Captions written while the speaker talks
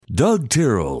Doug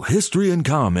Terrell, History and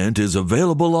Comment is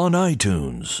available on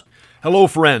iTunes. Hello,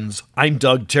 friends. I'm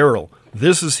Doug Terrell.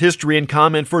 This is History and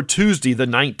Comment for Tuesday, the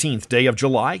 19th day of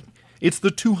July. It's the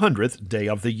 200th day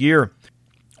of the year.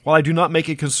 While I do not make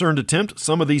a concerned attempt,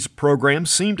 some of these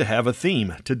programs seem to have a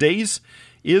theme. Today's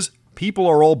is people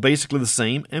are all basically the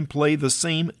same and play the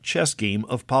same chess game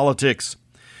of politics.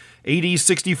 AD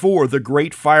 64, the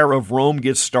Great Fire of Rome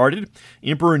gets started.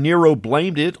 Emperor Nero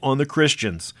blamed it on the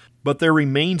Christians, but there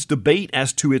remains debate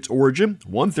as to its origin.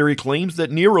 One theory claims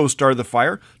that Nero started the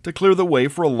fire to clear the way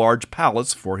for a large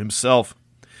palace for himself.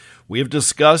 We have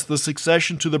discussed the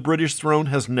succession to the British throne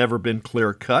has never been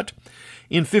clear-cut.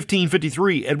 In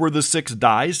 1553, Edward VI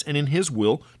dies and in his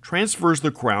will transfers the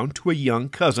crown to a young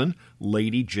cousin,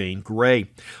 Lady Jane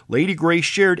Grey. Lady Grey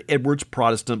shared Edward's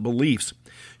Protestant beliefs.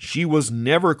 She was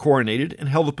never coronated and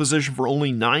held the position for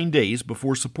only 9 days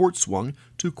before support swung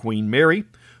to Queen Mary,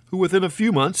 who within a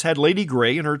few months had Lady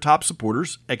Grey and her top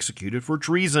supporters executed for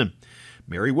treason.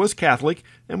 Mary was Catholic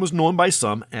and was known by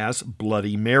some as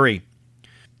Bloody Mary.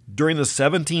 During the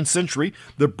 17th century,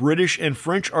 the British and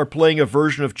French are playing a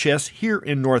version of chess here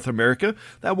in North America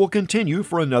that will continue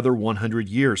for another 100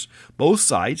 years. Both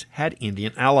sides had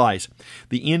Indian allies.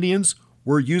 The Indians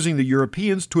were using the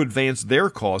Europeans to advance their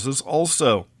causes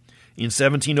also. In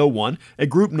 1701, a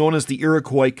group known as the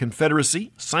Iroquois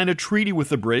Confederacy signed a treaty with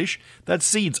the British that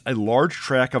cedes a large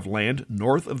tract of land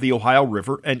north of the Ohio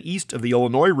River and east of the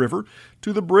Illinois River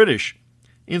to the British.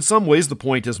 In some ways, the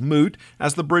point is moot,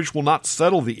 as the British will not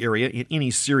settle the area in any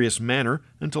serious manner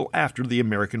until after the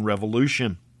American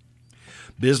Revolution.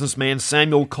 Businessman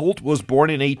Samuel Colt was born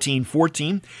in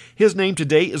 1814. His name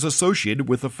today is associated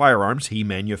with the firearms he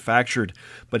manufactured,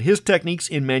 but his techniques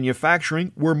in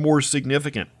manufacturing were more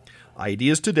significant.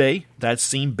 Ideas today that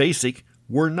seem basic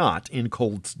were not in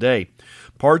Colt's day.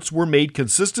 Parts were made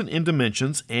consistent in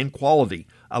dimensions and quality,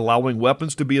 allowing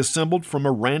weapons to be assembled from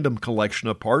a random collection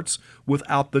of parts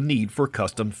without the need for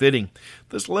custom fitting.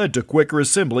 This led to quicker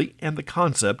assembly and the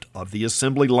concept of the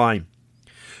assembly line.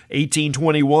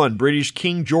 1821, British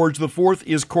King George IV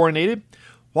is coronated.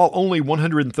 While only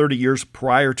 130 years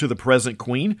prior to the present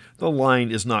queen, the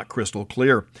line is not crystal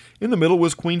clear. In the middle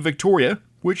was Queen Victoria,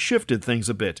 which shifted things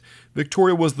a bit.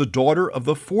 Victoria was the daughter of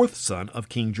the fourth son of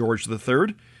King George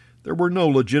III. There were no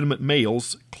legitimate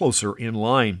males closer in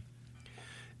line.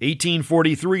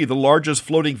 1843, the largest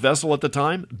floating vessel at the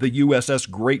time, the USS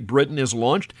Great Britain, is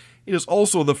launched. It is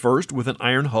also the first with an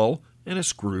iron hull and a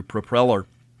screw propeller.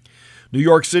 New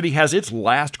York City has its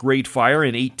last great fire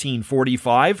in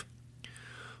 1845.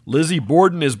 Lizzie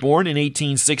Borden is born in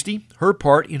 1860. Her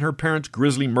part in her parents'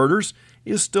 grisly murders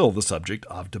is still the subject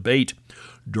of debate.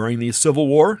 During the Civil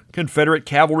War, Confederate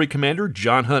cavalry commander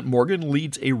John Hunt Morgan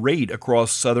leads a raid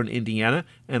across southern Indiana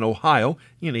and Ohio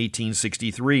in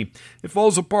 1863. It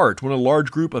falls apart when a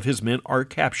large group of his men are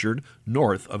captured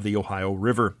north of the Ohio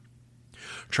River.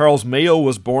 Charles Mayo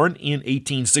was born in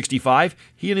 1865.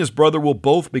 He and his brother will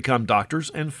both become doctors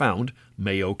and found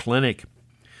Mayo Clinic.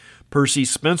 Percy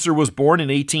Spencer was born in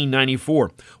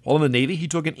 1894. While in the Navy, he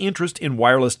took an interest in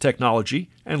wireless technology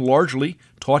and largely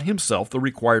taught himself the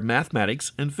required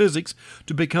mathematics and physics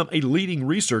to become a leading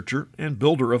researcher and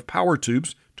builder of power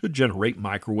tubes to generate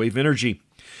microwave energy.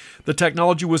 The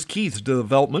technology was key to the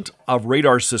development of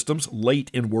radar systems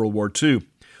late in World War II.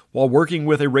 While working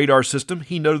with a radar system,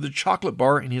 he noted the chocolate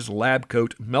bar in his lab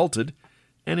coat melted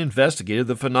and investigated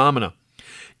the phenomena.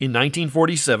 In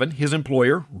 1947, his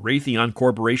employer, Raytheon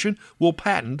Corporation, will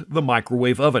patent the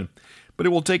microwave oven, but it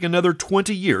will take another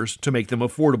 20 years to make them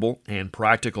affordable and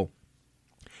practical.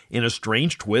 In a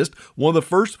strange twist, one of the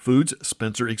first foods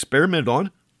Spencer experimented on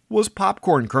was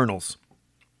popcorn kernels.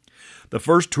 The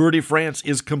first Tour de France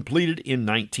is completed in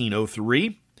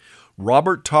 1903.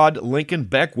 Robert Todd Lincoln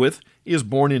Beckwith is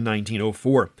born in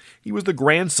 1904. He was the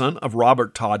grandson of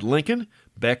Robert Todd Lincoln.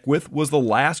 Beckwith was the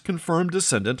last confirmed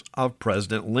descendant of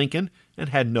President Lincoln and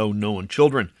had no known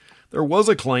children. There was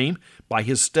a claim by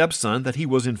his stepson that he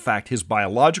was in fact his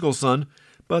biological son,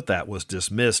 but that was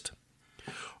dismissed.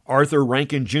 Arthur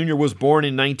Rankin Jr. was born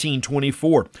in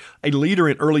 1924. A leader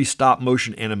in early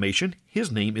stop-motion animation,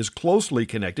 his name is closely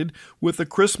connected with the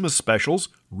Christmas specials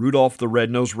Rudolph the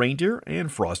Red-Nosed Reindeer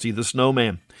and Frosty the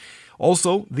Snowman.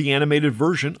 Also, the animated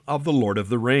version of The Lord of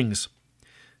the Rings.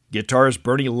 Guitarist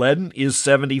Bernie Leadon is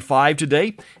 75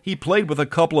 today. He played with a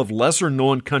couple of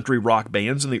lesser-known country rock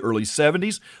bands in the early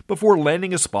 70s before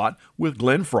landing a spot with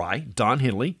Glenn Frey, Don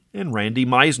Henley, and Randy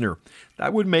Meisner.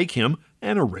 That would make him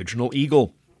an original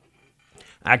Eagle.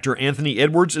 Actor Anthony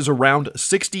Edwards is around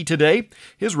 60 today.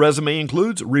 His resume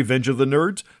includes Revenge of the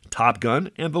Nerds, Top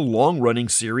Gun, and the long-running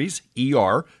series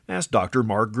ER as Dr.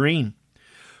 Mark Green.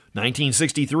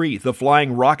 1963, the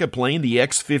flying rocket plane, the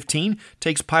X-15,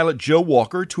 takes pilot Joe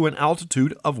Walker to an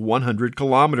altitude of 100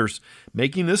 kilometers,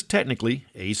 making this technically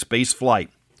a space flight.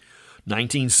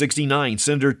 1969,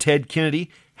 Senator Ted Kennedy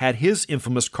had his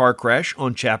infamous car crash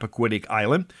on Chappaquiddick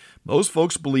Island. Most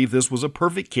folks believe this was a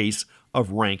perfect case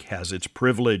of rank has its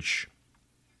privilege.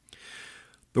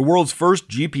 The world's first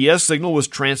GPS signal was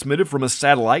transmitted from a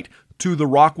satellite to the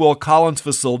Rockwell Collins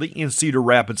facility in Cedar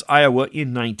Rapids, Iowa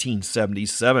in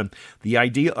 1977. The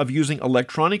idea of using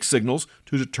electronic signals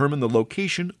to determine the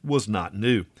location was not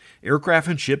new. Aircraft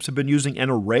and ships have been using an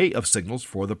array of signals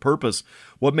for the purpose.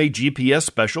 What made GPS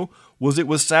special was it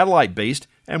was satellite-based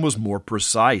and was more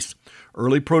precise.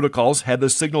 Early protocols had the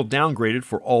signal downgraded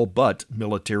for all but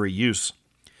military use.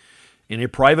 In a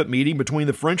private meeting between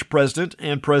the French president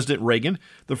and President Reagan,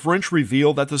 the French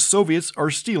revealed that the Soviets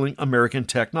are stealing American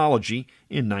technology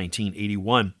in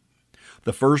 1981.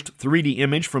 The first 3D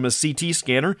image from a CT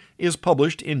scanner is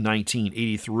published in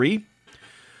 1983.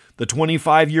 The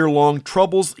 25-year-long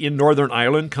troubles in Northern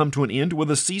Ireland come to an end with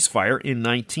a ceasefire in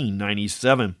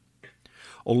 1997.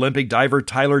 Olympic diver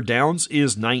Tyler Downs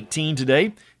is 19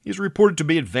 today. He is reported to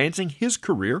be advancing his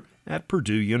career at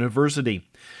Purdue University.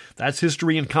 That's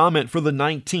History and Comment for the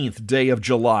 19th day of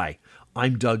July.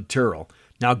 I'm Doug Terrell.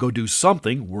 Now go do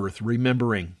something worth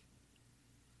remembering.